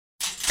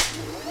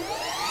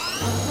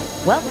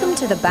Welcome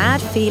to the Bad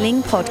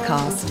Feeling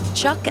Podcast.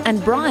 Chuck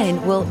and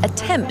Brian will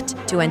attempt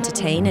to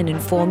entertain and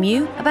inform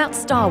you about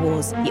Star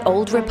Wars, The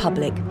Old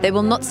Republic. They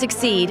will not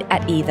succeed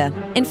at either.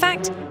 In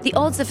fact, the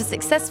odds of a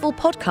successful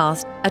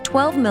podcast are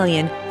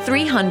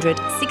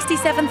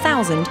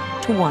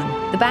 12,367,000 to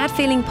 1. The Bad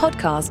Feeling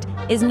Podcast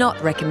is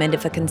not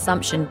recommended for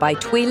consumption by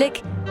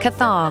Twi'lek,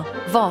 Cathar,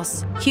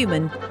 Voss,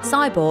 human,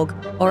 cyborg,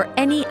 or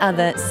any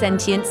other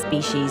sentient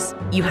species.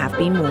 You have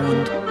been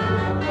warned.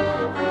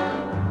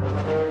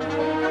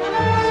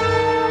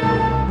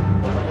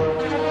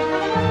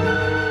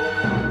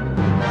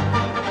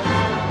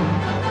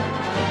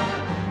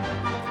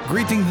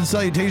 Greetings and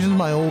salutations,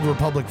 my Old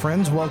Republic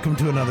friends. Welcome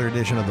to another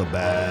edition of the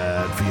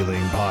Bad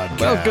Feeling Podcast.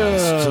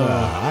 Welcome.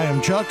 I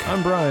am Chuck.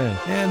 I'm Brian.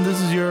 And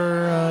this is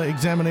your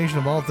examination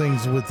of all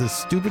things with this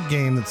stupid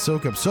game that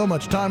soak up so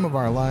much time of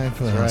our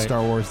life, right.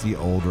 Star Wars The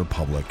Old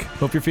Republic.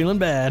 Hope you're feeling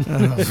bad.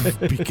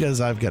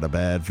 Because I've got a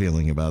bad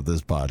feeling about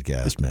this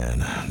podcast,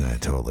 man. I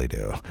totally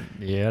do.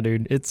 Yeah,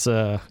 dude. It's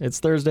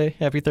Thursday.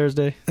 Happy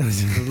Thursday.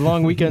 The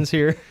long weekend's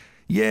here.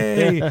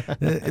 Yay!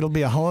 It'll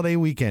be a holiday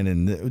weekend,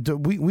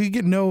 and we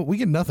get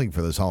nothing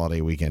for this holiday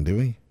weekend, do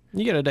we?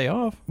 You get a day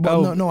off.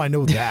 Well, no, I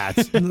know that.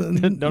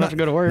 Don't have to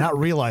go to work. Not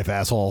real life,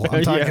 asshole.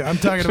 I'm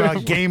talking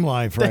about game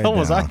life right now. What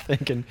was I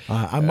thinking?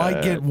 I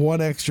might get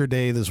one extra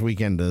day this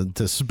weekend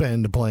to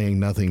spend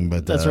playing nothing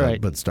but that's right.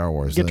 But Star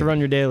Wars. Get to run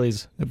your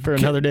dailies for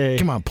another day.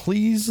 Come on,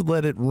 please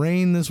let it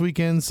rain this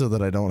weekend so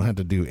that I don't have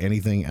to do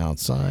anything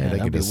outside. I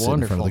can just sit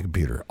in front of the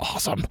computer.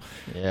 Awesome.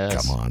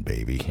 Yes. Come on,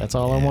 baby. That's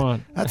all I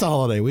want. That's a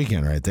holiday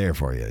weekend right there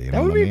for you.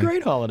 That would be a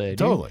great holiday.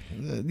 Dude. Totally.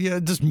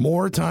 Just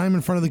more time in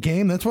front of the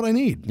game. That's what I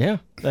need. Yeah.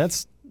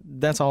 That's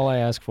all I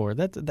ask for.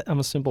 I'm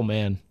a simple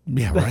man.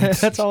 Yeah, right.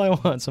 That's all I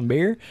want. Some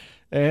beer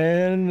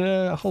and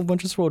a whole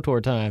bunch of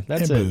SWOTOR time.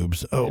 That's and it.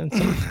 Boobs. Oh, and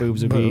some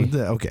boobs would be.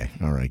 Okay.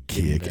 All right.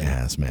 Kick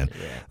ass, man.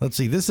 Yeah. Let's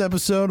see. This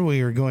episode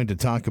we are going to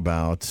talk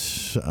about.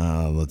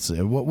 Let's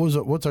see.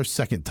 What's our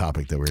second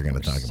topic that we were going to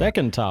talk about?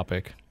 Second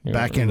topic.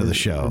 Back into the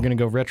show. We're going to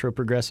go retro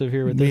progressive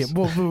here with this. Yeah,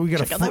 well, we got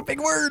Check out that big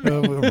word.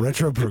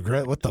 Retro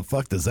progress. What the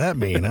fuck does that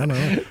mean? I don't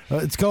know.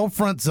 It's called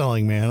front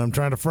selling, man. I'm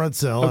trying to front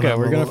sell. Okay,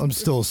 I'm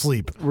still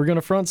asleep. We're going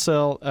to front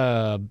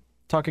sell.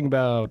 Talking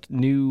about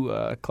new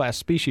class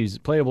species,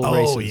 playable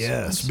races. Oh,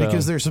 yes,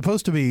 because there's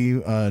supposed to be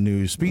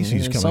new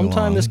species coming along.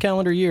 Sometime this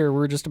calendar year.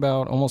 We're just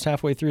about almost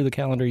halfway through the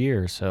calendar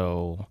year,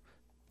 so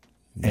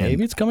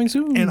maybe it's coming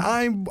soon. And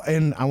I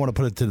want to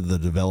put it to the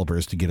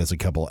developers to get us a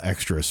couple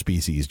extra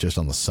species just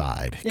on the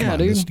side. Yeah,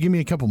 dude. Just give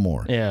me a couple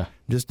more. Yeah.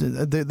 Just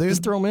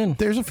throw them in.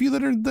 There's a few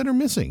that are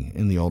missing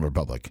in the Old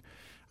Republic.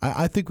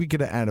 I think we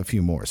could add a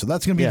few more. So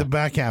that's going to be the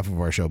back half of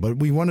our show. But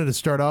we wanted to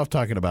start off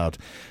talking about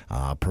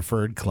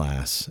preferred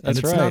class. And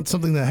it's not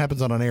something that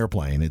happens on an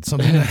airplane. It's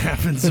something that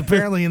happens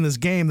apparently in this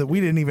game that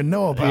we didn't even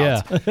know about.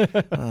 Yeah.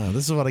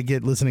 This is what I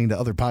get listening to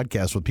other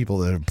podcasts with people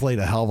that have played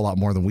a hell of a lot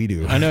more than we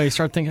do. I know. You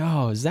start thinking,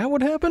 oh, is that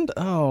what happened?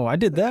 Oh, I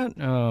did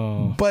that?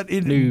 Oh. But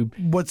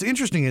what's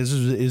interesting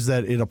is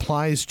that it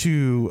applies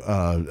to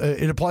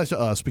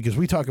us because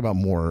we talk about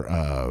more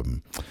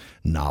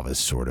novice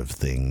sort of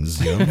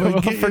things,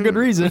 for good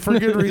reason. For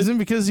good reason,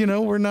 because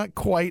we're not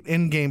quite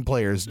in-game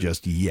players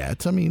just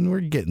yet. I mean,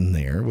 we're getting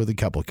there with a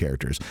couple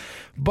characters,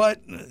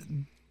 but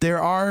there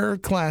are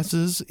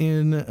classes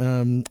in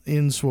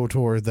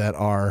SWOTOR that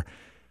are,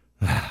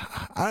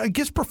 I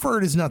guess,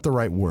 preferred is not the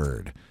right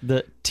word.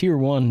 The tier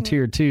 1,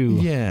 tier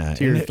 2,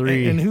 tier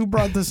 3. And who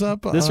brought this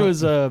up? This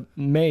was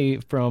May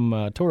from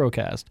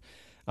ToroCast.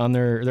 On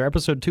their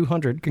episode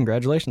 200.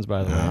 Congratulations,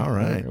 by the way. All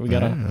right. We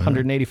got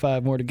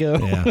 185 more to go.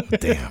 Yeah,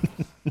 damn.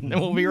 And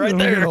we'll be right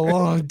there. A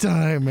long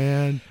time,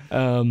 man.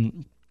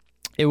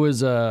 It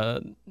was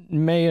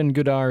May and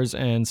Goodars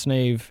and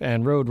Snave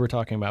and Road were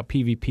talking about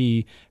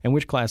PvP and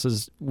which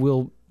classes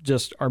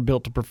are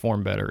built to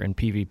perform better in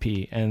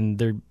PvP. And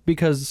they're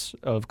because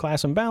of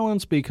class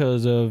imbalance,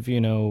 because of,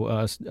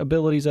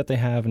 abilities that they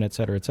have, and et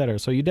cetera, et cetera.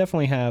 So you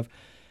definitely have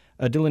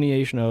a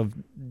delineation of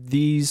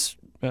these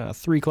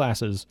 3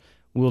 classes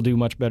will do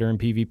much better in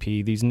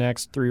PvP. These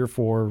next 3 or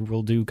 4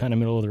 will do kind of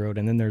middle of the road,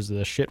 and then there's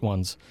the shit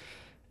ones.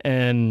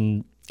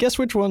 And guess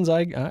which ones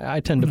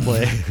I tend to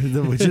play.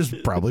 Which is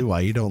probably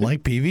why you don't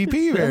like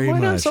PvP very much.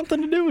 It might have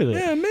something to do with it.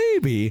 Yeah,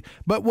 maybe.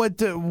 But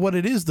what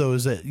it is, though,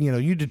 is that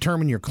you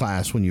determine your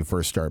class when you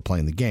first start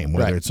playing the game.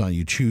 Whether it's on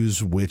you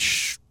choose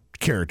which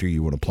character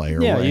you want to play,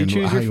 or you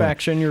choose your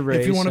faction, your race.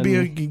 If you want to be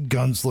a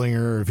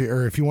gunslinger,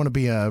 or if you want to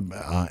be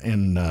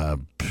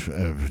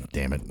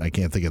damn it, I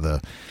can't think of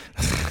the.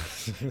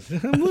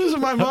 I'm losing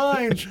my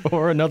mind.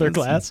 Or another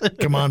class.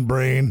 Come on,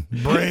 brains.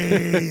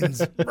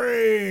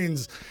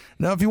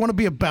 Now, if you want to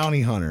be a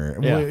bounty hunter,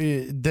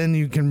 Yeah. then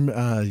you can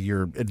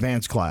your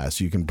advanced class.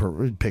 You can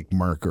pick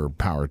Merc or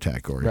Power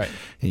Tech, or Right.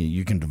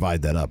 you can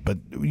divide that up. But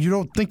you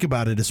don't think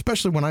about it,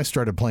 especially when I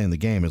started playing the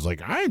game. It's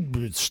like,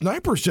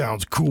 sniper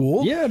sounds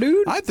cool. Yeah,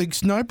 dude. I think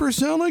snipers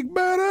sound like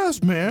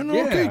badass, man.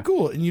 Yeah. Okay,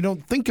 cool. And you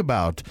don't think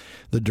about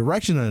the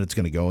direction that it's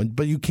going to go in,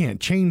 but you can't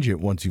change it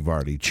once you've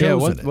already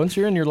chosen it. Once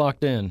you're in, you're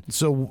locked in.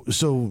 So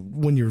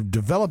when you're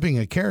developing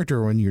a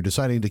character, when you're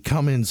deciding to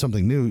come in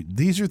something new,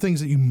 these are things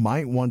that you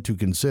might want to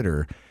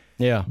consider.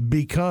 Yeah.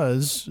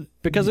 Because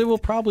it will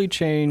probably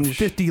change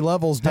 50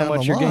 levels down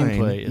much the your line.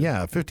 gameplay is.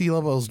 Yeah, 50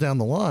 levels down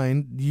the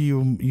line,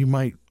 you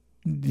might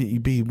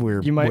be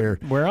where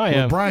I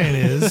am. Brian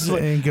is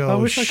and go, I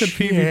wish I could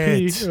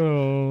PvP.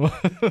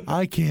 Oh.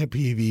 I can't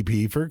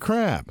PvP for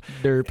crap.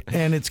 Derp.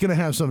 And it's going to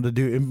have something to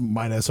do. It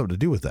might have something to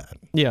do with that.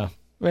 Yeah.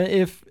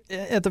 If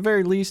at the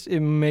very least, it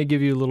may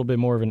give you a little bit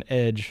more of an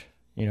edge.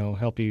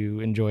 Help you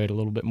enjoy it a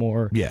little bit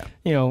more. Yeah.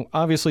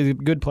 Obviously, the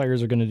good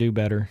players are going to do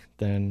better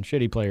than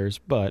shitty players,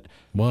 but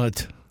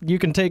What? you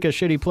can take a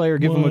shitty player,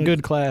 give them a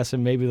good class,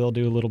 and maybe they'll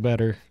do a little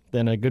better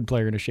than a good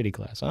player in a shitty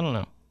class. I don't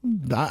know.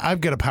 I've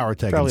got a Power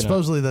Tech. Probably And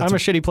supposedly not. that's I'm a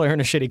shitty player in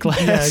a shitty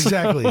class. Yeah,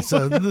 exactly.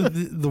 So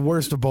the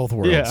worst of both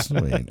worlds.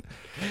 Yeah. Wait.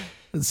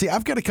 See,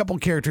 I've got a couple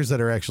characters that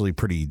are actually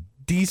pretty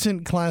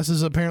decent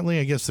classes, apparently.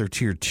 I guess they're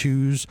tier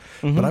 2s,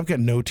 but I've got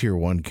no tier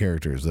 1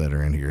 characters that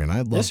are in here, and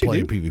I love Yes, you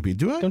playing do. PvP.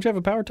 Do I? Don't you have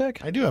a power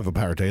tech? I do have a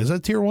Power Tech. Is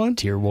that tier 1?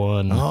 Tier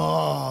 1.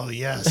 Oh,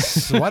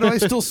 yes. So why do I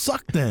still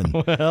suck then?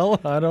 Well,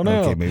 I don't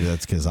know. Okay, maybe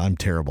that's because I'm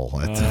terrible.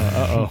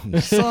 Uh-oh.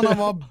 Son of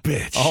a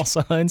bitch. All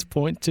signs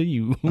point to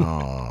you.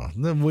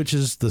 Which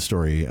is the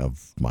story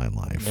of my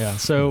life. Yeah,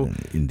 so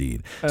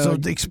indeed. So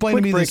explain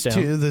to quick me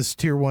breakdown. this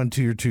tier 1,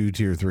 tier 2,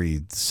 tier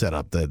 3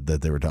 setup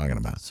that they were talking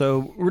about.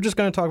 So we're just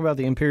going to talk about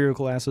the Imperial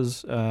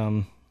classes.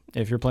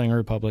 If you're playing a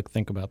Republic,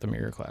 think about the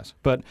Mirror class.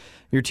 But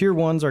your tier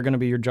 1s are going to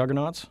be your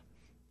Juggernauts,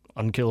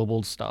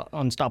 unkillable,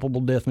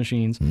 unstoppable death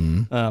machines.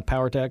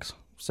 Power Techs,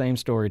 same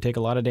story. Take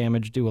a lot of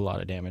damage, do a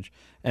lot of damage.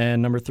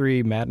 And number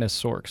 3,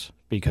 Madness Sorks,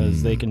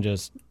 because they can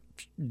just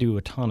do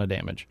a ton of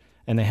damage.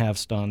 And they have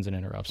stuns and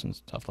interrupts and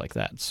stuff like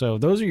that. So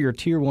those are your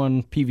tier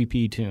 1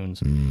 PvP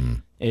tunes.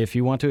 If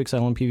you want to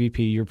excel in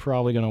PvP, you're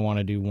probably going to want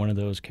to do one of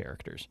those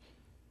characters.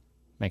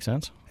 Make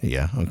sense?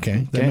 Yeah,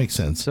 okay. That makes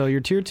sense. So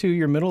your tier 2,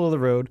 your middle of the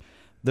road,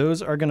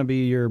 those are going to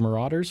be your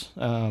Marauders,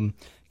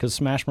 because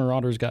Smash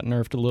Marauders got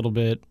nerfed a little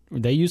bit.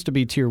 They used to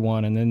be tier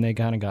 1, and then they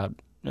kind of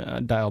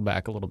got dialed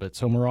back a little bit.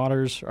 So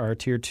Marauders are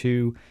tier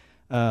 2.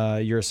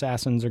 Your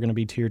Assassins are going to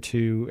be tier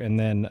 2, and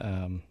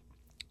then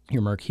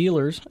your Merc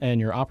Healers and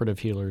your Operative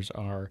Healers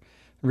are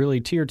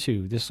really tier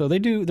 2. So they're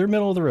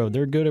middle of the road.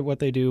 They're good at what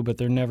they do, but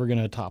they're never going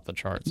to top the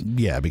charts.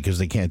 Yeah, because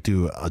they can't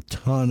do a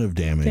ton of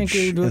damage,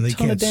 and they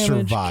can't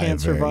survive.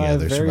 Can't survive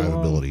their very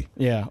survivability. Long.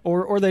 Yeah,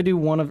 or they do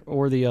one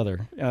or the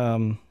other.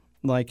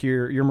 Like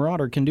your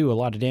Marauder can do a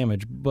lot of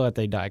damage, but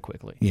they die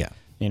quickly. Yeah.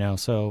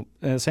 So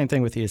same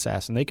thing with the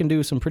Assassin. They can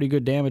do some pretty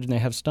good damage and they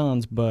have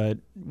stuns, but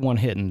one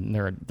hit and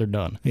they're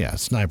done. Yeah,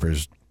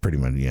 snipers pretty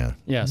much. Yeah.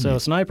 Yeah. So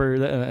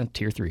Sniper,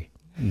 tier 3.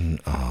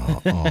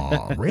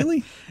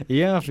 Really?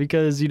 Yeah,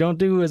 because you don't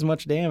do as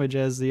much damage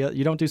as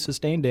you don't do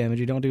sustained damage.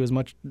 You don't do as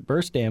much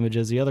burst damage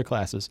as the other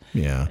classes.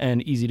 Yeah.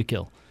 And easy to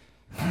kill.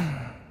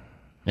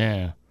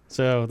 Yeah.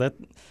 So that.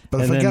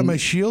 But if I got my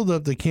shield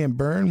up, they can't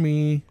burn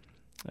me.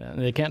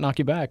 They can't knock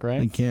you back, right?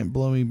 They can't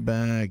blow me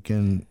back,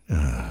 and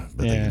but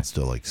they can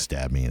still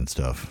stab me and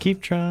stuff.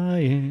 Keep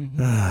trying.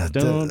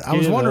 Don't I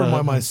was wondering give why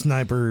up. my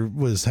sniper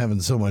was having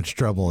so much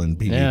trouble in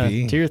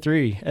PvP. Yeah, tier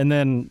 3, and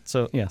then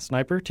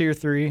Sniper tier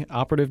 3,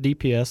 Operative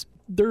DPS.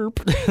 Derp.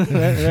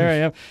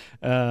 there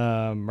I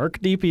am. Merc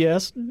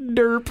DPS.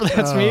 Derp.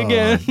 That's me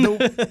again.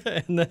 Nope.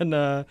 And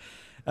then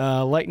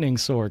Lightning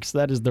Sorks.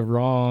 That is the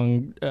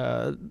wrong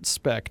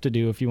spec to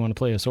do if you want to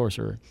play a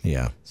sorcerer.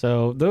 Yeah.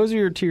 So those are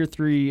your tier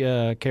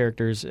 3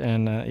 characters,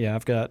 and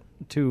I've got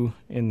 2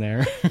 in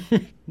there.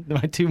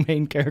 My 2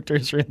 main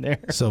characters are in there.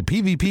 So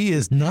PvP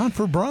is not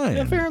for Brian.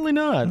 Apparently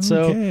not.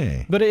 Okay.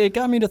 So, but it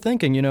got me to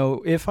thinking.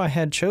 If I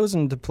had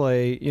chosen to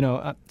play,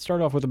 I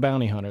start off with a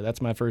bounty hunter.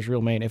 That's my first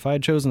real main. If I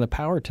had chosen the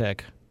Power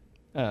Tech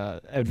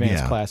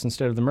advanced class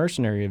instead of the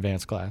mercenary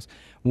advanced class,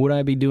 would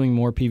I be doing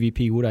more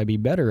PvP? Would I be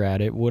better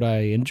at it? Would I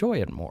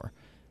enjoy it more?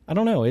 I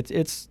don't know.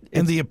 It's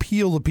and the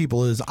appeal to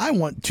people is I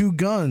want 2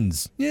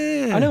 guns.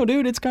 Yeah, I know,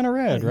 dude. It's kind of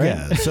rad, right?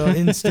 Yeah. So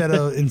instead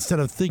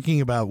of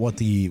thinking about what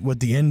the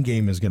end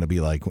game is going to be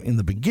like in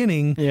the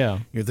beginning,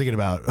 you're thinking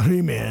about,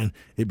 hey man,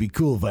 it'd be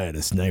cool if I had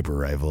a sniper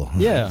rifle.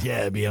 Yeah,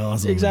 yeah, it'd be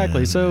awesome.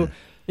 Exactly. So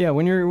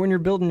when you're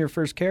building your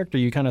first character,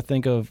 you kind of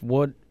think of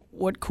what's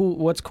cool,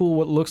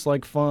 what looks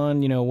like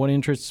fun, what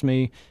interests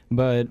me.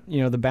 But,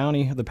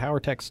 the Power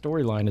Tech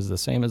storyline is the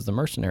same as the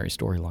mercenary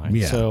storyline.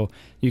 Yeah. So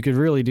you could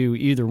really do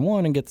either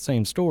one and get the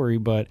same story,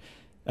 but,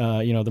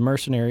 the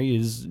mercenary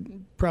is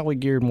probably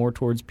geared more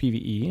towards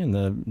PvE and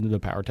the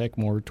Power Tech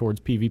more towards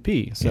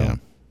PvP. So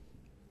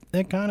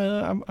that kind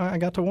of, I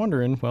got to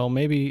wondering, well,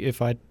 maybe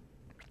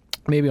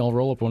I'll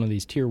roll up one of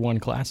these tier 1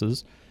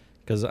 classes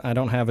because I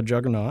don't have a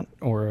Juggernaut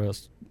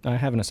I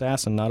have an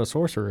Assassin, not a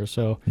Sorcerer.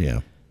 So,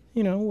 Yeah.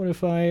 What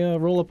if I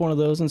roll up one of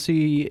those and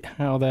see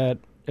how that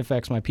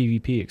affects my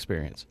PvP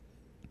experience?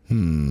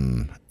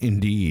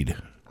 Indeed.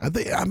 I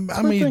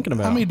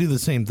may do the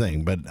same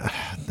thing, but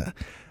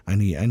I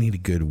need a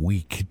good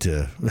week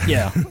to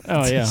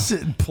to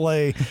sit and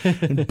play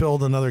and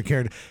build another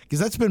character, because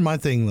that's been my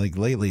thing like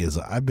lately. Is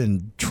I've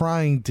been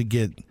trying to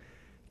get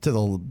to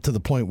the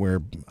point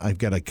where I've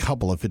got a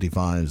couple of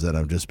 55s that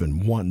I've just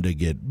been wanting to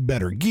get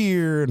better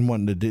gear and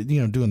wanting to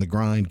do, doing the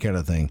grind kind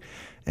of thing,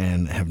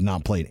 and have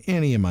not played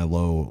any of my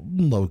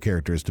low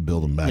characters to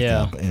build them back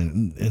up.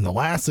 And the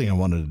last thing I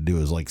wanted to do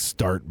is like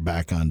start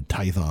back on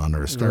Tython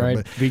or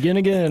start begin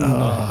again.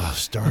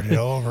 Start it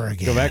over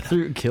again. Go back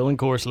through killing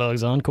core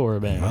slugs on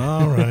Korriban.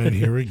 All right,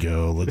 here we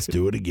go. Let's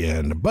do it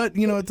again. But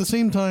at the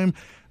same time,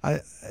 I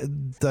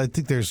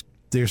think there's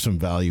some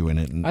value in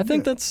it. And I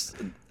think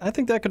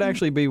that could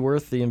actually be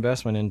worth the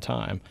investment in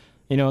time.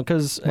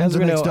 Because as the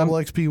we next know, double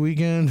XP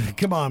weekend.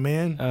 Come on,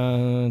 man.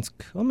 It's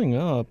coming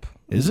up.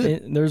 Is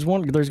it? There's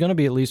one. There's going to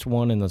be at least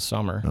one in the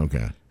summer.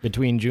 Okay.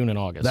 Between June and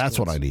August. That's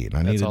what I need.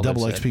 I need a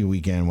double XP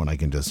weekend when I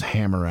can just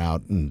hammer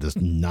out and just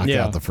knock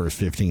out the first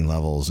 15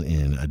 levels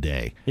in a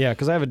day. Yeah,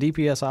 because I have a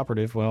DPS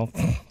operative. Well,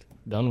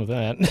 done with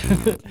that.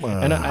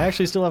 And I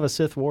actually still have a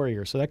Sith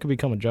warrior, so that could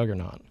become a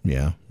Juggernaut.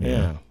 Yeah.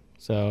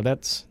 So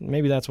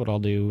maybe that's what I'll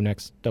do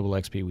next double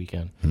XP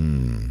weekend.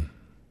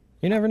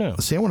 You never know.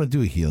 See, I want to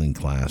do a healing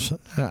class.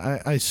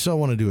 I so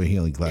want to do a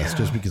healing class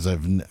just because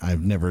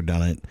I've never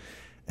done it.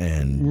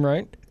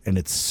 And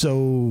it's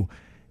so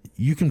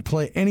you can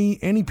play any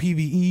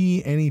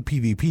PvE, any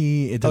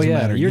PvP. It doesn't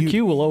matter. Your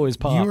Q will always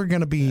pop. You are going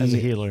to be as a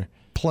healer,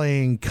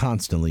 playing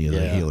constantly as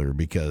a healer,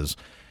 because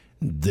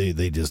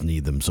they just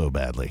need them so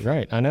badly.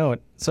 Right, I know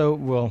it.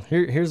 So,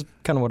 here's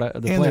kind of what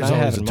the plan I have in my head. And there's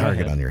always a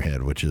target on your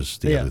head, which is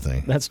the other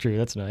thing. That's true.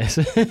 That's nice.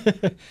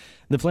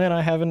 The plan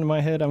I have in my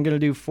head, I'm going to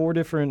do 4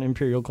 different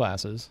Imperial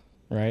classes,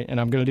 right? And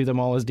I'm going to do them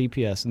all as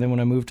DPS. And then when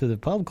I move to the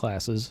pub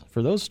classes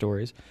for those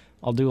stories,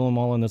 I'll do them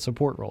all in the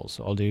support roles.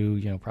 So I'll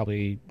do,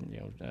 probably,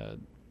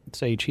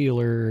 Sage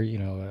healer,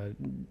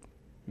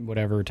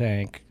 whatever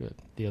tank,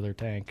 the other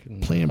tank.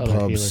 And playing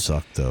pubs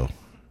suck, though.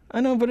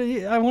 I know, but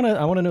I want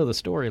to know the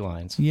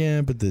storylines. Yeah,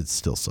 but it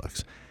still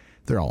sucks.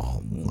 They're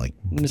all like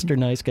Mr.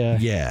 Nice Guy.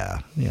 Yeah.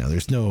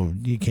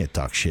 You can't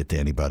talk shit to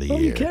anybody. Well,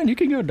 you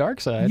can go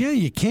dark side. Yeah,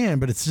 you can,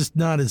 but it's just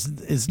not as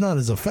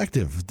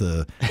effective.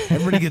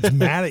 Everybody gets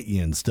mad at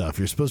you and stuff.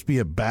 You're supposed to be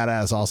a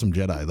badass, awesome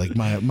Jedi. Like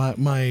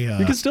my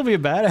you can still be a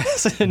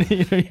badass, and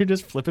you're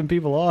just flipping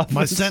people off.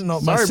 My Sentinel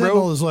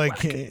is like,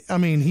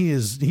 he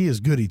is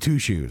goody two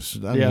shoes.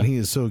 He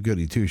is so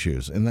goody two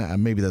shoes,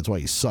 and maybe that's why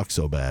he sucks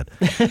so bad.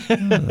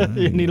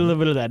 You need a little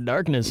bit of that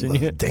darkness in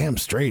you. Damn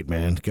straight,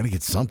 man. Got to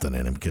get something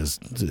in him, because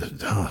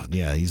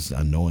he's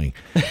annoying.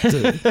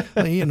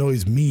 He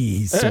annoys me.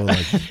 He's so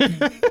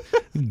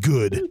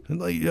good.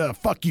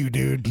 Fuck you,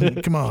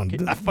 dude. Come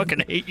on. I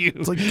fucking hate you.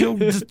 It's like,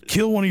 just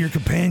kill one of your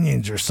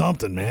companions or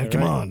something, man.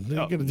 Come on. You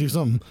got to do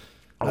something.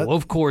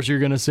 Of course you're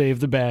going to save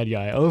the bad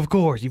guy. Of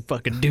course, you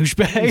fucking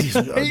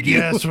douchebag.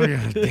 Yes,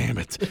 damn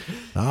it.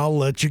 I'll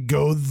let you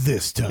go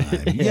this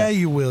time. Yeah,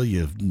 you will,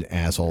 you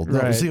asshole.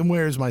 Right. See,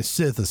 whereas my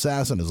Sith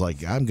assassin is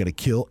like, I'm going to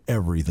kill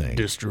everything.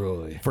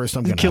 Destroy. First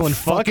I'm going to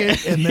fuck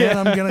it, and then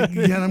I'm going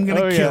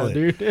to kill it.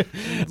 Dude.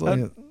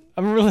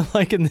 I'm really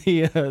liking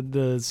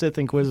the Sith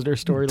Inquisitor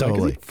story.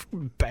 Totally.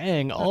 Like,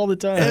 bang, all the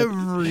time.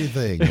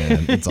 Everything,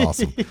 man. It's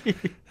awesome.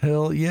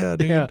 Hell yeah,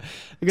 dude. Yeah.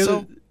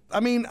 So,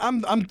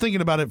 I'm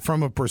thinking about it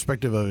from a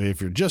perspective of, if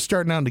you're just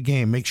starting out in the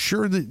game, make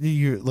sure that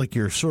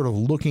you're sort of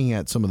looking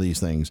at some of these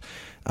things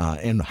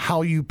and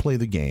how you play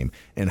the game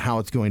and how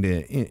it's going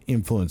to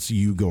influence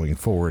you going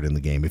forward in the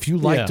game. If you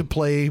like to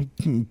play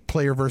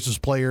player versus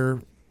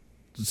player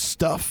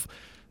stuff,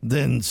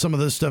 then some of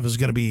this stuff is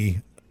going to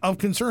be of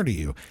concern to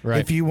you. Right.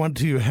 If you want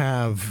to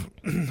have,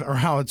 or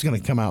how it's going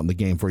to come out in the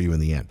game for you in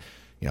the end.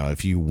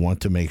 If you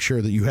want to make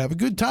sure that you have a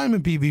good time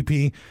in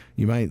PvP,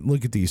 you might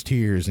look at these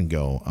tiers and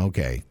go,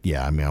 okay,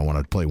 I want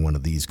to play one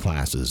of these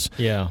classes.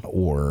 Yeah.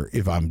 Or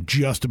if I'm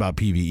just about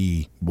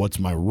PvE, what's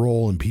my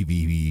role in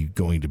PvE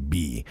going to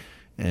be?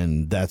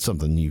 And that's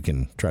something you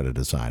can try to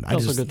decide.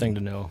 That's a good thing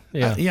to know.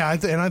 Yeah. I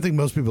think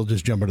most people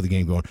just jump into the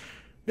game going,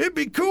 it'd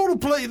be cool to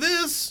play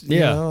this.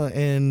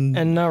 And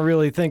not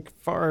really think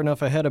far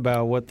enough ahead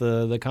about what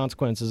the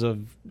consequences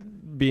of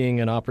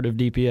being an operative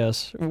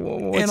DPS.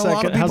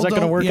 How's that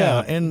going to work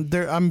out? And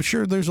I'm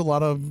sure there's a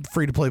lot of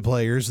free-to-play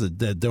players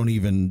that don't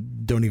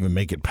even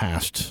make it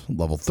past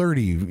level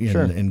 30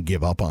 and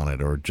give up on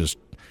it, or just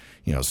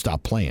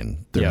stop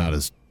playing. They're not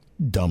as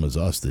dumb as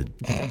us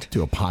that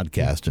do a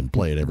podcast and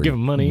play it every give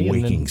them money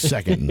waking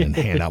second and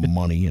hand out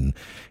money and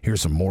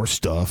here's some more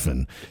stuff,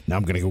 and now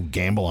I'm going to go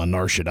gamble on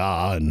Nar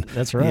Shaddaa, and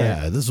that's right.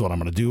 Yeah, this is what I'm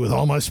going to do with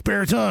all my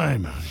spare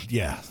time.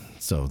 Yeah.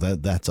 So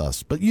that's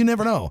us. But you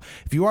never know.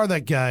 If you are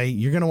that guy,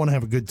 you're going to want to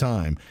have a good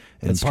time.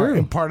 And That's true.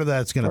 And part of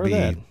that's going to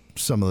be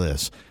some of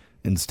this.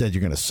 Instead,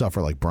 you're going to suffer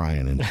like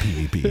Brian in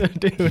PvP.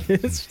 Dude,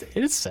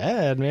 it's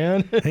sad,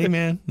 man. Hey,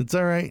 man, it's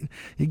all right.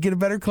 You get a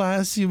better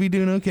class, you'll be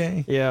doing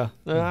okay. Yeah,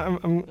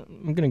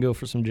 I'm gonna go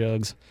for some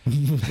jugs.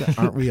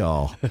 Aren't we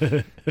all?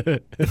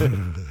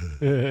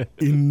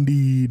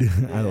 Indeed.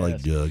 I like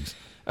jugs.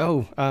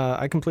 Oh,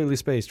 I completely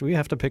spaced. We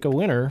have to pick a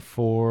winner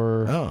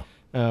for... Oh.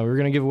 We're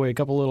going to give away a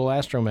couple little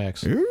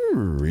astromechs.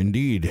 Ooh,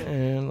 indeed.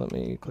 And let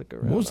me click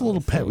around. What was the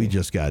little pet we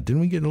just got?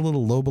 Didn't we get a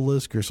little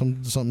Lobelisk or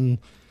something?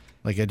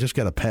 Like I just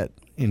got a pet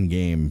in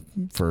game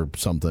for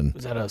something.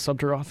 Is that a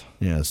Subteroth?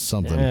 Yeah,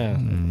 something. Yeah.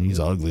 He's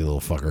an ugly little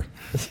fucker.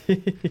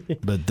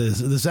 But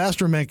this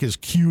astromech is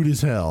cute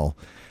as hell,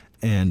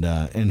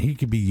 and he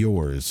could be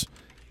yours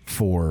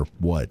for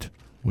what?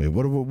 Wait,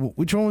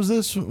 which one was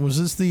this? Was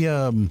this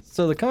the?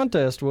 So the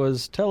contest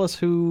was tell us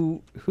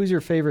who's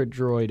your favorite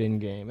droid in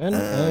game and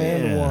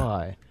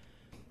why.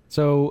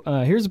 So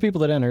here's the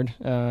people that entered: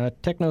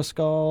 Techno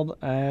Scald,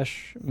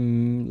 Ash,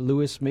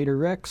 Lewis, Mater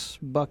Rex,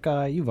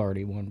 Buckeye. You've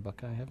already won,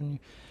 Buckeye, haven't you?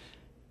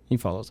 He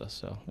follows us,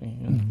 so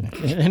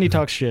and he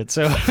talks shit.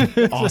 So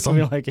awesome.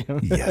 We like him.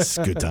 Yes,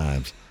 good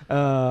times.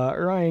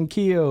 Ryan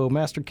Keogh,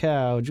 Master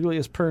Cow,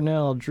 Julius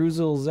Purnell,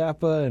 Druzel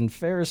Zappa, and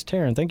Ferris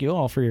Taryn. Thank you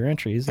all for your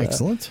entries.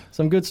 Excellent.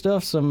 Some good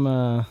stuff.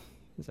 Some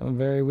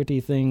very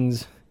witty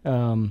things.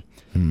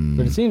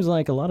 But it seems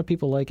like a lot of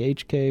people like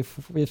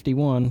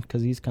HK51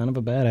 because he's kind of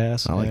a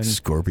badass. I like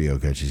Scorpio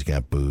because she's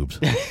got boobs.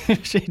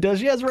 She does.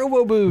 She has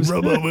robo boobs.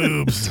 Robo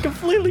boobs. It's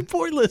completely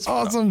pointless.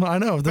 Awesome. I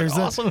know. There's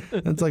awesome.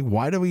 It's like,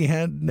 why do we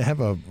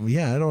have a?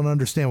 Yeah, I don't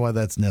understand why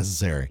that's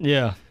necessary.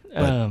 Yeah.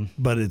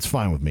 But it's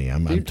fine with me.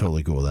 I'm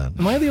totally cool with that.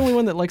 Am I the only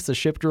one that likes the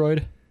ship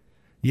droid?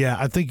 Yeah,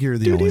 I think you're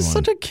the dude, only one. Dude, he's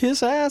such a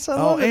kiss ass. I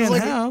love it. And it's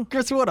like, how?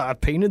 Guess what? I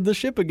painted the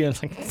ship again.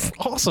 It's like,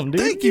 awesome, dude.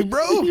 Thank you,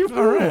 bro.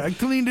 All right, I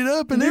cleaned it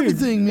up and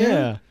everything, man.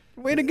 Yeah.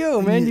 Way to go,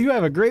 man. You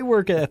have a great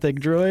work ethic,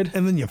 droid.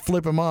 And then you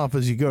flip him off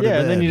as you go to bed. Yeah,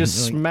 and then you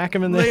just smack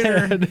him in the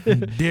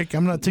head. Dick,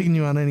 I'm not taking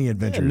you on any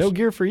adventures. Yeah, no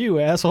gear for you,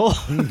 asshole.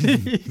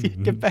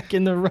 Get back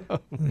in the row.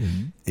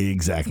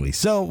 Exactly.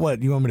 So,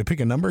 what, you want me to pick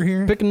a number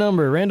here? Pick a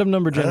number. Random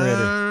number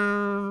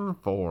generator.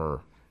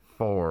 4.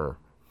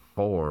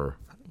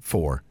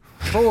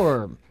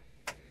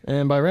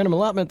 And by random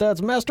allotment,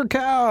 that's Master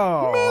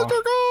Cow.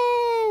 Master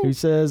Cow! Who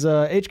says,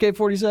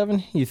 HK47,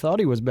 he thought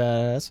he was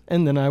badass,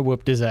 and then I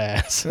whooped his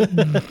ass.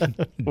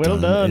 Well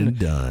done.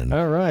 Done.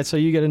 All right, so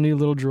you get a new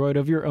little droid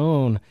of your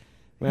own.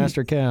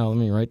 Master Cow, let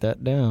me write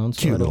that down.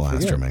 Cute little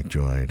astromech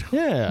droid.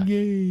 Yeah.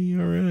 Yay,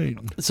 all right.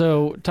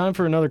 So, time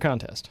for another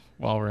contest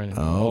while we're in,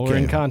 we're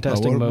in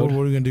contesting mode.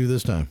 What are we going to do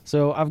this time?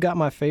 So, I've got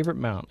my favorite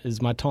mount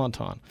is my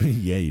Tauntaun.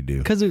 Yeah, you do.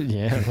 Because,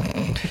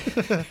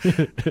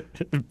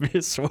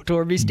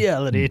 SWTOR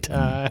bestiality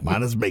time.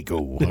 Minus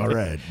Mako. All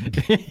right.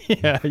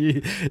 Yeah,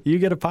 you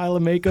get a pile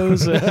of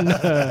Makos, and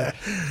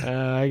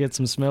I get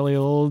some smelly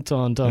old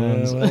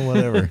Tauntauns. Well,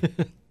 whatever.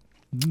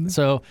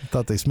 So I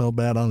thought they smelled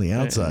bad on the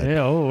outside.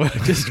 Yeah,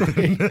 just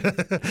wait.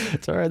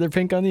 It's all right. They're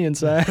pink on the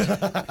inside.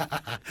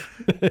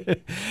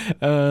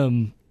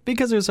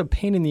 Because it was a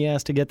pain in the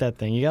ass to get that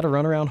thing. You got to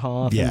run around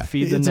Hoth and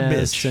feed the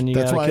nests, and you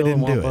got to kill the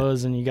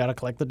wampas, and you got to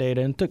collect the data.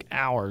 And it took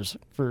hours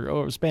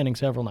for spanning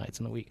several nights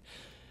in the week.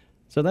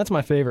 So that's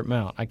my favorite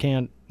mount. I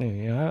can't.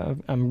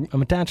 I'm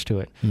attached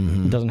to it.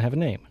 Mm-hmm. It doesn't have a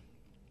name.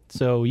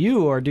 So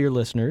you, our dear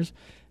listeners,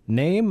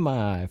 name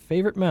my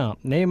favorite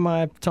mount. Name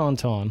my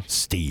Tauntaun.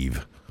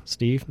 Steve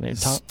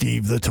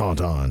the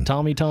Tauntaun.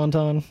 Tommy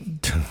Tauntaun.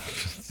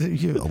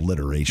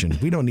 Alliteration.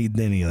 We don't need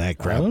any of that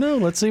crap. I don't know.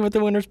 Let's see what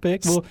the winners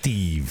pick.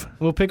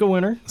 We'll pick a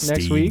winner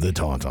next week. Steve the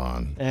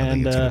Tauntaun. And, I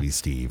think it's going to be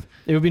Steve.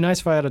 It would be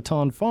nice if I had a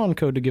Taun Fawn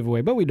code to give away,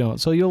 but we don't.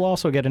 So you'll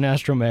also get an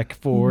astromech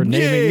for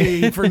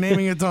naming. Yay, for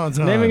naming a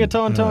Tauntaun. Naming a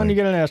Tauntaun, you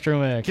get an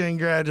astromech.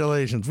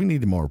 Congratulations. We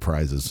need more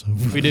prizes.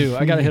 We do.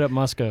 I got to hit up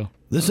Musco.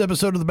 This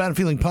episode of the Bad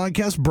Feeling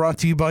Podcast brought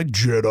to you by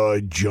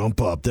Jedi Jump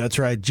Up. That's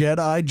right,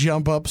 Jedi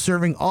Jump Up,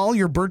 serving all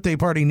your birthday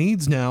party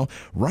needs now,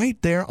 right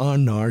there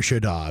on Nar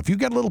Shaddaa. If you've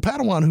got a little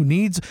Padawan who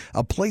needs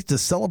a place to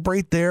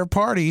celebrate their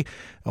party,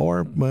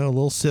 or well, a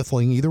little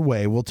Sithling, either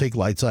way, we'll take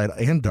light side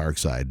and dark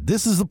side.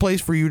 This is the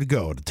place for you to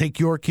go to take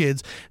your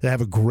kids to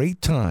have a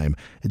great time.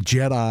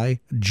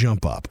 Jedi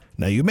Jump Up.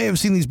 Now, you may have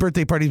seen these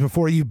birthday parties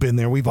before. You've been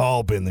there. We've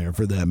all been there,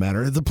 for that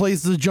matter. The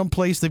place, the jump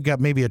place, they've got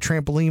maybe a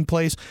trampoline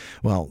place.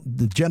 Well,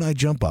 the Jedi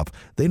Jump Up,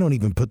 they don't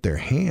even put their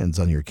hands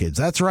on your kids.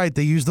 That's right.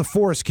 They use the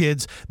Force,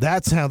 kids.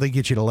 That's how they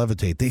get you to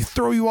levitate. They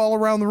throw you all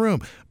around the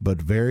room.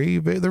 But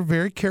they're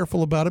very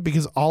careful about it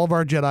because all of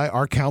our Jedi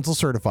are council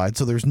certified,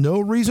 so there's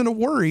no reason to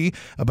worry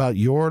about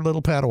your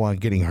little Padawan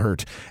getting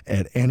hurt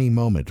at any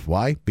moment.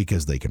 Why?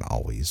 Because they can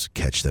always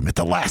catch them at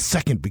the last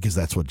second, because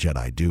that's what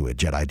Jedi do at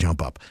Jedi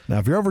Jump Up. Now,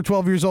 if you're over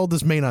 12 years old,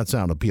 this may not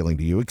sound appealing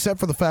to you, except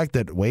for the fact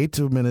that, wait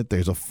a minute,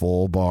 there's a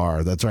full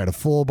bar. That's right, a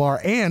full bar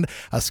and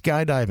a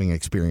skydiving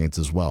experience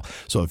as well.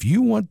 So if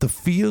you want the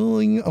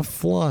feeling of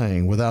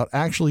flying without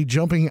actually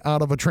jumping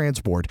out of a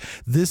transport,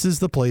 this is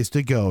the place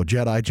to go,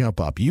 Jedi Jump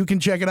Up. You can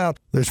check it out.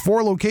 There's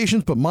 4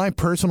 locations, but my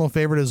personal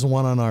favorite is the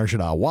one on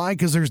Arshada. Why?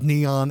 Because there's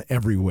neon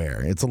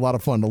everywhere. It's a lot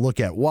of fun to look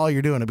at while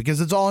you're doing it because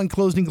it's all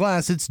enclosed in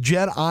glass. It's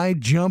Jedi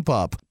Jump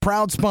Up,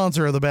 proud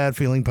sponsor of the Bad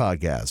Feeling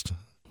Podcast.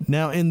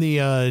 Now, in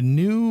the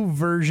new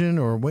version,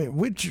 or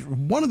which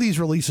one of these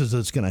releases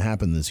that's going to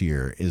happen this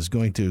year is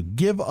going to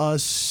give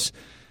us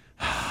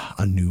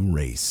a new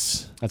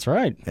race. That's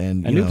right,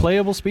 and a new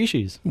playable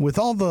species. With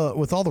all the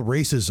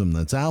racism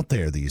that's out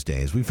there these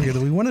days, we figured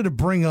that we wanted to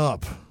bring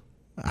up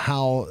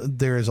how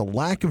there is a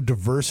lack of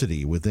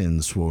diversity within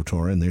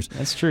SWTOR, and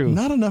that's true.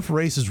 Not enough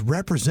races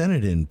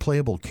represented in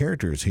playable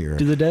characters here.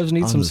 Do the devs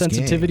need some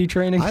sensitivity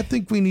training? I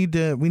think we need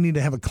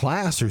to have a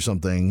class or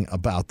something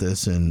about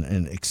this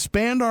and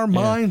expand our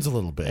minds a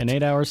little bit. An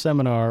 8-hour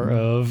seminar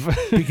of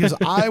because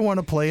I want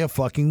to play a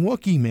fucking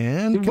Wookiee,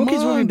 man. Dude, Come Wookiees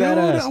on, would be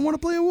badass. I want to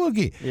play a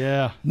Wookiee.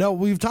 Yeah. No,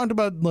 we've talked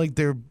about like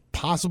they're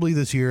possibly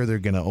this year they're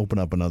going to open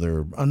up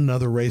another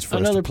race for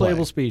us to another play.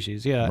 playable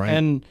species. Yeah, right?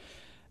 And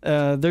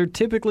they're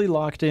typically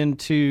locked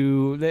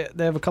into.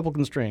 They have a couple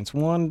constraints.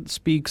 One,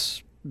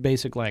 speaks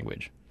basic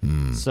language,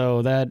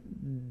 so that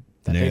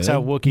takes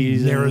out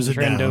Wookiees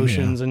and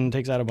Trandoshans and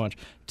takes out a bunch.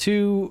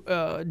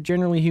 2,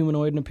 generally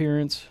humanoid in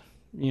appearance.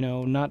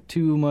 Not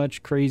too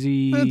much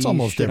crazy. It's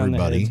almost shit on the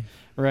everybody, heads.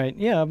 Right?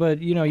 Yeah,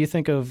 but you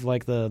think of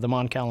like the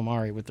Mon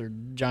Calamari with their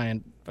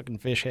giant fucking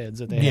fish heads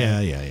that they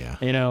have. Yeah.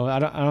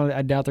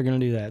 I doubt they're going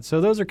to do that.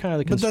 So those are kind of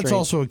the constraints. But that's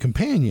also a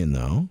companion,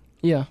 though.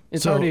 Yeah,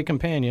 it's already a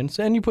companion,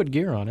 and you put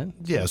gear on it.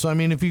 Yeah, so I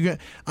mean,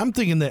 I'm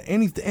thinking that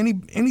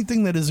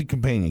anything that is a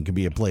companion can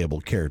be a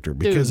playable character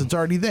because it's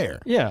already there.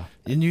 Yeah,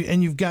 and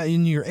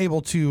you're able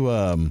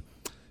to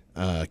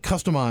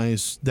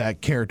customize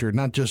that character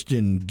not just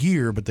in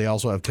gear, but they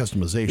also have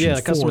customizations. Yeah,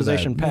 for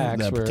customization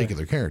packs that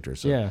particular character.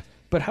 So. Yeah,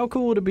 but how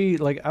cool would it be?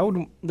 Like,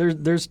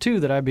 there's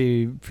 2 that I'd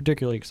be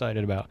particularly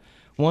excited about.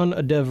 One,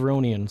 a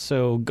Devronian,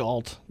 so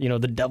Galt, the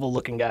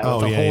devil-looking guy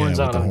with the horns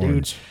on him,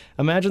 dude.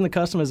 Imagine the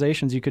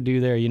customizations you could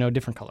do there.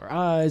 Different color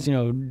eyes,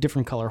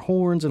 different color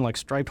horns and like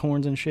striped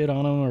horns and shit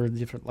on them, or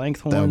different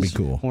length horns. That would be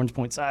cool. Horns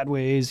point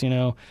sideways.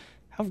 How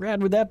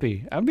rad would that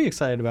be? I'd be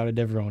excited about a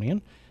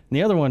Devronian. And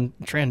the other one,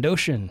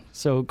 Trandoshan.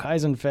 So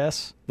Kaizen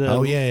Fess, the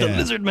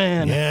lizard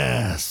man.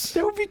 Yes.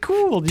 That would be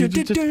cool.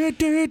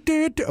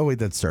 Oh, wait,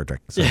 that's Star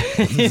Trek.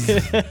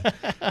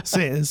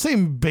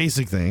 Same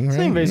basic thing, right?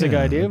 Same basic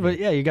idea, but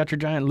yeah, you got your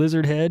giant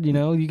lizard head, you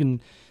can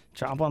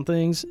chomp on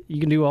things. You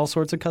can do all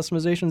sorts of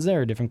customizations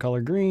there. Different color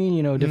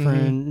green,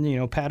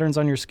 different, patterns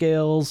on your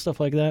scales,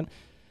 stuff like that.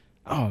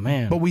 Oh,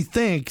 man. But we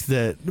think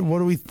that, what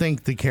do we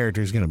think the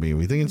character is going to be?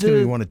 We think it's going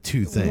to be one of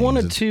 2 things. One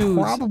of 2.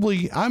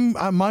 Probably,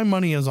 my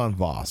money is on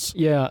Voss.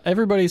 Yeah,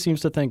 everybody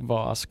seems to think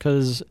Voss,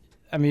 because,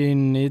 I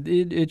mean,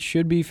 it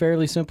should be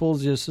fairly simple.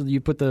 Just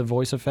you put the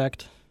voice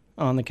effect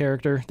on the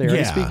character. They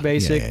already speak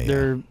basic.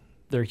 Yeah.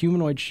 They're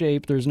humanoid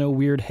shape. There's no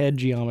weird head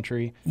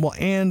geometry. Well,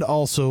 and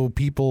also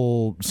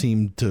people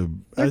seem to...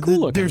 They're cool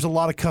looking. There's a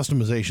lot of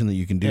customization that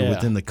you can do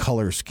within the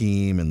color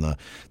scheme and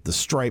the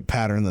stripe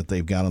pattern that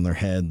they've got on their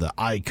head, the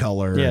eye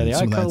color, and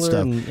some of that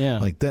stuff.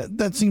 And, like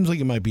that seems like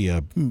it might be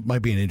an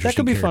interesting. That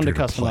could be fun to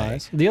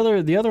customize.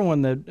 Play. The other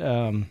one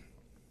that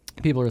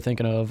people are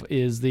thinking of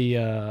is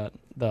the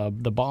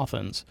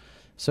Bothans.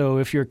 So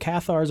if your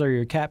Cathars are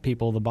your cat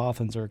people, the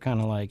Bothans are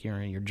kind of like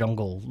your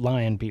jungle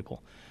lion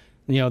people.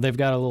 They've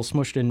got a little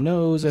smushed in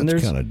nose, and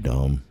that's kind of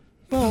dumb.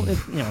 Well,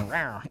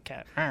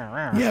 cat.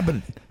 Yeah, but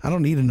I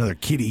don't need another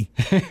kitty.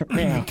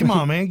 Come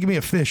on, man, give me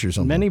a fish or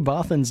something. Many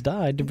Bothans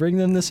died to bring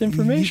them this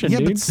information. Yeah,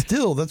 dude. but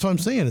still, that's what I'm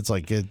saying. It's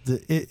like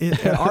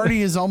it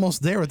already is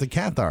almost there with the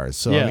Cathars.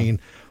 So I mean,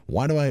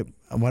 why do I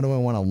want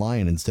a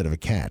lion instead of a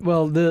cat?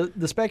 Well,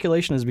 the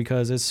speculation is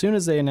because as soon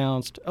as they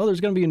announced,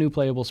 there's going to be a new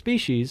playable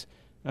species.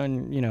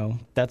 And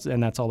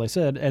that's all they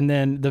said. And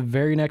then the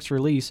very next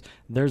release,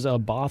 there's a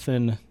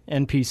Bothan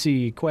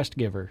NPC quest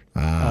giver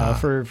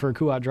for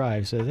Kuat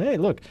Drive. Says, hey,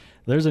 look,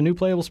 there's a new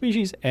playable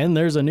species, and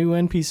there's a new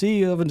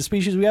NPC of a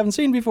species we haven't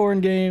seen before in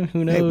game.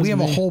 Who knows? Hey, we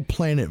have a whole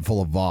planet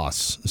full of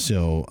Voss,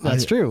 so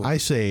that's true. I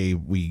say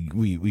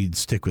we'd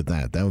stick with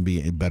that. That would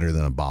be better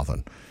than a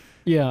Bothan.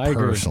 Yeah, I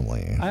agree.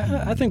 Personally,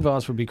 I think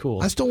Voss would be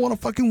cool. I still want a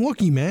fucking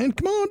Wookiee, man.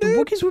 Come on, dude.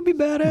 Wookiees would be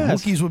badass.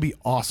 Wookiees would be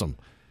awesome.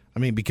 I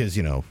mean, because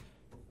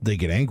they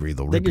get angry,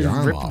 they'll rip your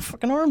arm off.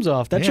 Fucking arms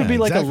off. That should be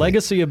like a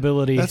legacy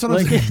ability. That's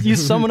what you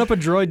summon up a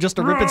droid just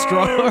to rip its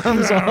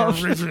arms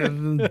off.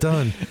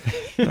 Done.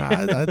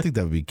 I think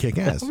that would be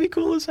kick-ass. That would be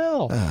cool as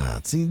hell.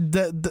 See,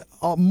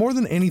 more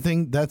than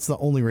anything, that's the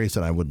only race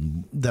that I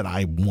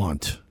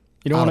want.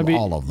 You don't want to be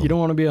all of them. You don't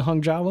want to be a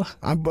hung Jawa?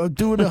 I'm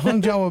doing a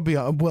hung Jawa would be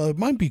well. It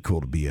might be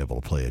cool to be able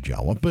to play a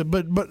Jawa,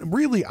 but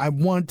really, I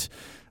want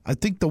I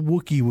think the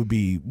Wookiee would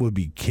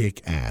be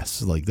kick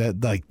ass like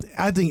that. Like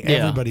I think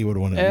everybody would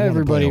want to.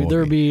 Everybody, there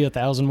would be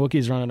 1,000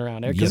 Wookiees running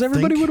around there because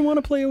everybody would want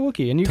to play a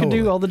Wookiee, and you can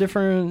do all the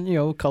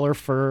different, color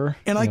fur,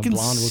 and I can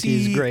blonde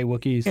see Wookiees, gray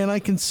Wookiees, and I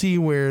can see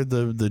where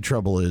the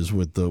trouble is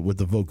with the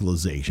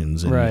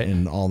vocalizations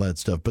and all that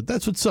stuff. But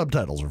that's what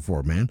subtitles are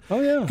for, man. Oh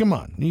yeah, come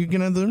on, you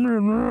can have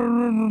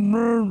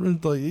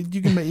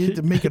you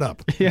can make it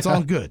up. It's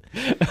all good.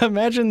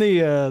 Imagine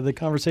the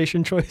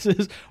conversation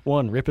choices: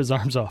 1, rip his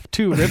arms off;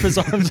 2, rip his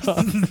arms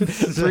off;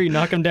 3,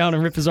 knock him down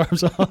and rip his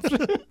arms off.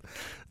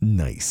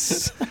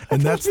 Nice.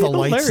 And that's the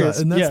light side.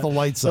 And that's the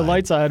light side. The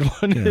light side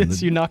one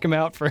is you knock him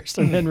out first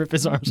and then rip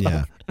his arms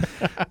off.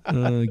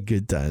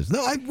 Good times.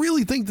 No, I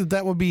really think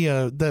that would be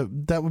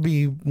that would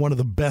be one of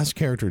the best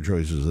character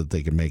choices that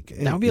they could make.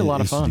 That would be a lot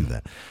of fun. To do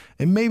that.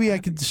 And maybe I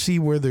could see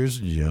where there's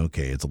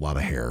it's a lot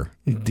of hair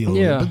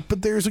dealing with it,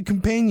 but there's a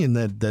companion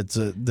that's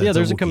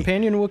there's a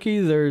companion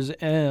Wookiee. There's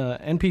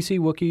NPC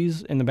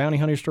Wookiees in the Bounty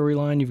Hunter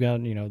storyline. You've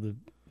got the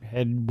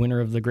head winner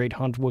of the Great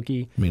Hunt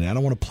Wookiee. I mean, I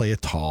don't want to play a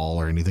tall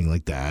or anything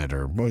like that.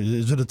 Or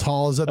is it a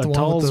tall? Is that the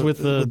one with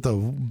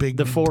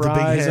the 4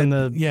 eyes and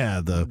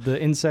the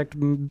insect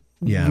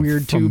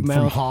weird tube mouth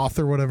from Hoth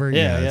or whatever?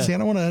 Yeah. See, I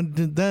don't want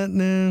to do that.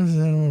 No, I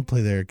don't want to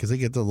play there because they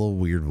get the little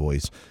weird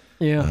voice.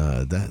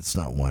 Yeah, that's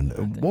not one.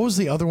 What was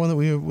the other one that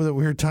we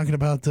were talking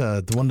about?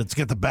 The one that's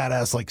got the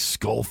badass like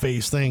skull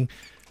face thing.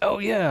 Oh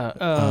yeah,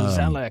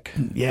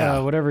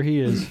 Zalek. Whatever he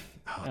is.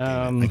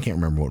 I can't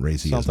remember what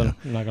race he is now.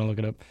 I'm not gonna look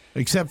it up.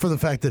 Except for the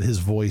fact that his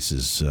voice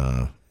is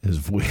his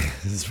voice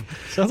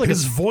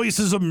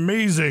is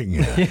amazing.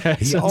 Yeah,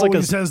 he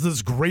always has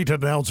this great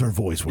announcer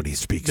voice when he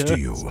speaks to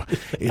you.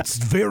 It's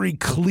very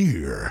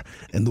clear,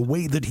 and the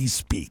way that he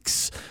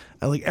speaks.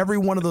 Like every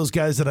one of those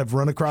guys that I've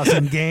run across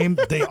in game,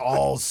 they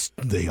all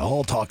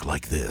talk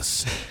like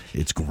this.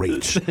 It's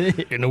great.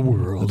 In a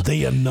world.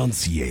 They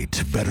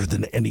enunciate better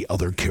than any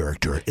other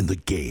character in the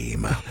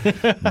game.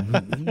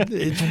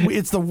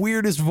 It's the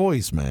weirdest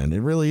voice, man. It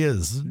really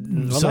is.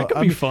 Well, that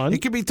could be fun.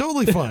 It could be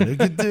totally fun. It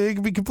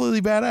could be completely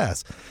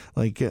badass.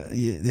 Like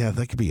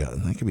that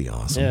could be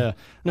awesome. Yeah.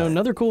 No,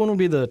 another cool one would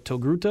be the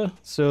Togruta.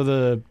 So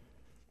the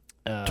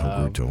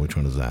Togruta, which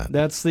one is that?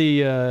 That's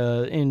the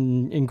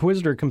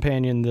Inquisitor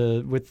companion,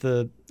 with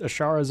the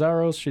Ashara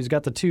Zaros. She's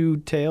got the 2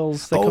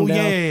 tails that come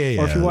down.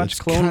 Yeah. Or if you watch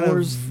Clone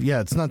Wars,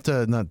 it's not.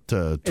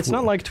 It's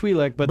not like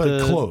Twi'lek, but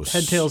the close.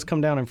 head tails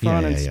come down in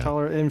front. And it's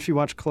taller. And if you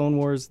watch Clone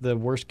Wars, the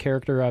worst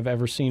character I've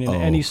ever seen in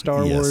any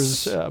Star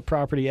Wars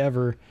property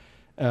ever,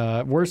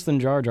 worse than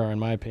Jar Jar in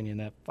my opinion.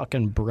 That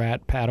fucking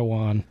brat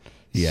Padawan.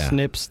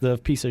 Snips the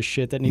piece of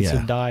shit that needs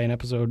to die in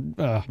episode.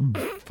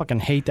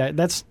 Fucking hate that.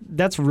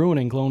 That's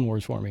ruining Clone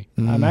Wars for me.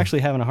 I'm actually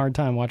having a hard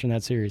time watching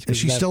that series. Is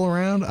she still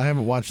around? I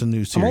haven't watched the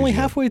new series. I'm only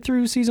halfway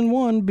through season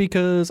 1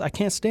 because I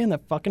can't stand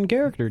that fucking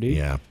character, dude.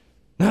 Yeah.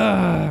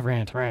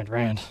 Rant.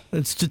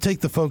 It's to take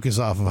the focus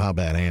off of how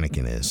bad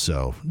Anakin is.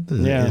 So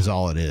is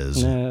all it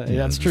is.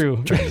 That's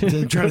true. Try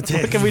to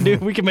take. What can we do?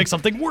 We can make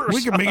something worse.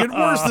 We can make it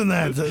worse than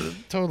that.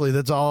 Totally.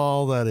 That's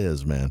all that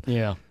is, man.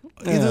 Yeah.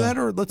 Either that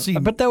or let's see.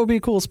 But that would be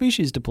a cool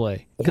species to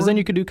play because then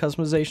you could do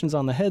customizations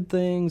on the head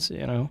things,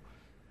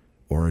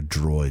 Or a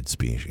droid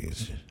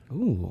species.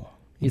 Ooh.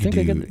 You think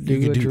I could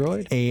do a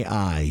droid?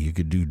 AI. You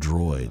could do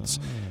droids.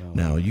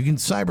 Now you can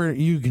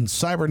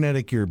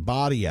cybernetic your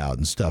body out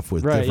and stuff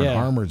with different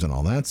armors and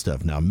all that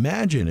stuff. Now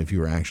imagine if you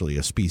were actually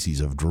a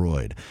species of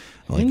droid.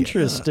 Like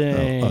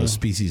interesting. A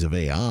species of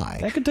AI.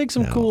 That could take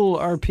some cool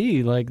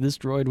RP. Like this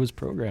droid was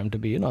programmed to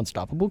be an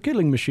unstoppable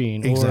killing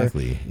machine.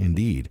 Exactly.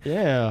 Indeed.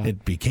 Yeah.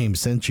 It became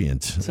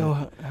sentient.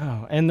 So,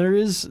 and there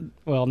is,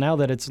 now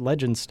that it's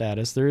legend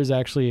status, there is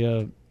actually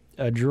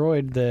a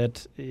droid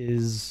that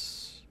is.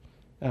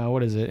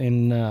 What is it?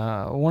 In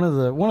one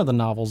of the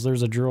novels,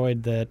 there's a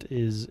droid that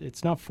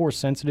it's not force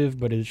sensitive,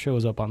 but it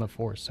shows up on the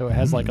force, so it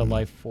has like a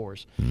life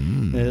force.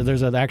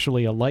 There's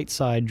actually a light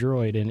side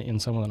droid in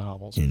some of the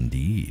novels.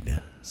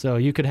 Indeed. So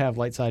you could have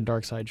light side,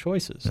 dark side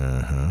choices.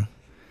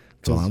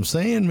 That's all I'm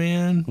saying,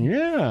 man.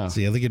 Yeah.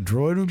 See, I think a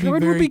droid would be very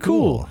very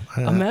cool.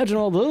 Imagine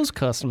all those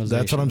customizations.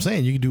 That's what I'm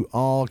saying. You could do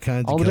all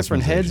kinds of all the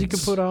different heads you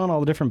could put on, all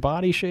the different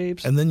body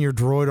shapes. And then your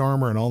droid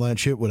armor and all that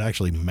shit would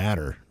actually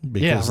matter.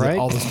 Because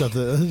all the stuff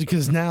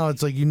because now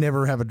it's like you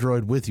never have a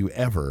droid with you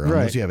ever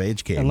unless you have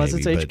HK. Unless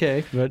maybe. it's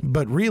HK.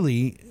 But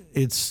really,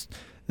 it's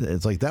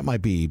like that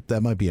might be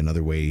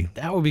another way.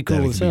 That would be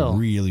cool as hell.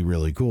 Really,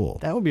 really cool.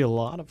 That would be a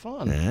lot of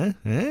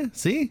fun.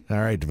 See? All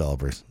right,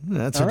 developers.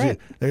 That's all right.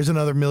 There's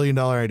another $1 million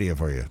idea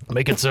for you.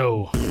 Make it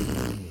so.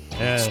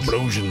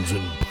 Explosions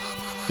and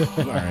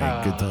all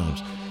right, good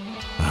times.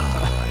 All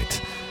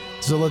right.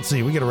 So let's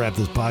see. We got to wrap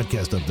this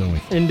podcast up, don't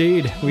we?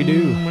 Indeed, we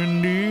do.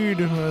 Indeed.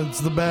 It's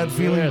the Bad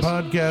Feeling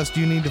Podcast.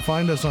 You need to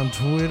find us on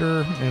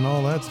Twitter and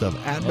all that stuff.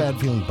 At Bad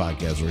Feeling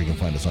Podcast, or you can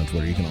find us on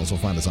Twitter. You can also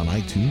find us on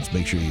iTunes.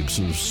 Make sure you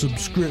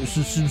subscribe.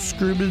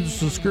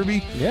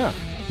 Yeah.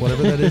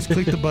 Whatever that is.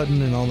 Click the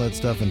button and all that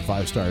stuff, and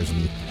 5 stars.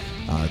 And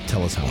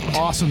tell us how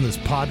awesome this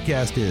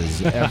podcast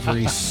is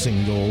every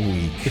single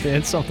week.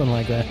 It's something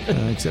like that.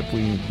 Except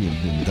we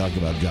didn't talk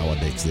about Jawa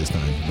dicks this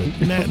time.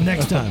 But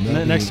next time.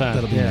 Next time.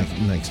 That'll be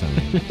next time.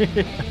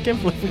 I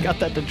can't believe we got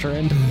that to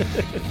trend.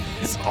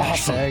 It's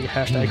awesome.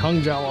 Hashtag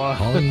Hung Jawa.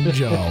 Hung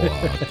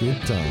Jawa.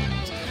 Good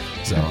times.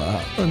 So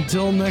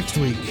until next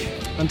week.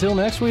 Until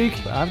next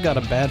week, I've got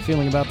a bad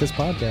feeling about this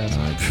podcast.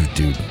 I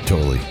do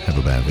totally have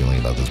a bad feeling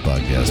about this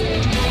podcast.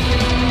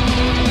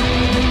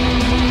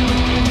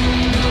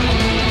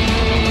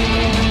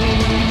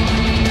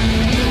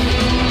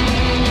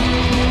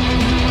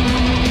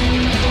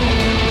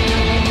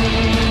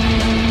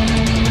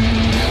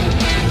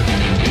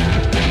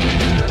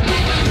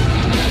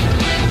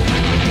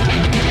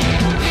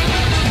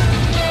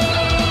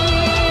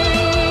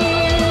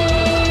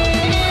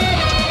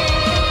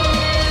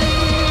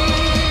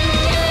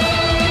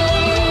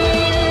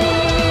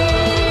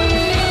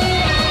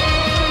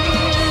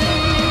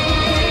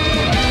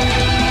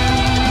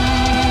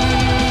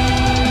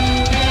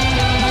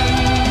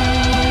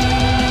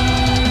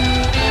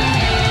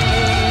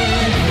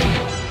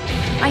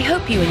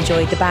 You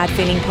enjoyed the Bad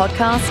Feeling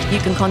Podcast, you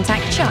can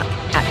contact Chuck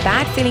at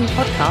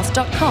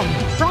badfeelingpodcast.com,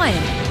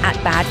 Brian at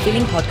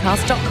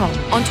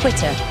badfeelingpodcast.com, on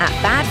Twitter at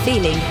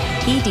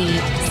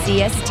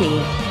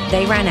badfeelingpdcst.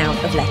 They ran out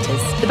of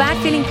letters. The Bad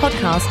Feeling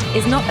Podcast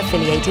is not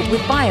affiliated with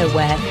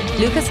BioWare,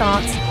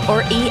 LucasArts,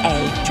 or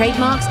EA.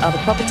 Trademarks are the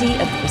property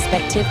of the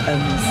respective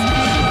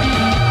owners.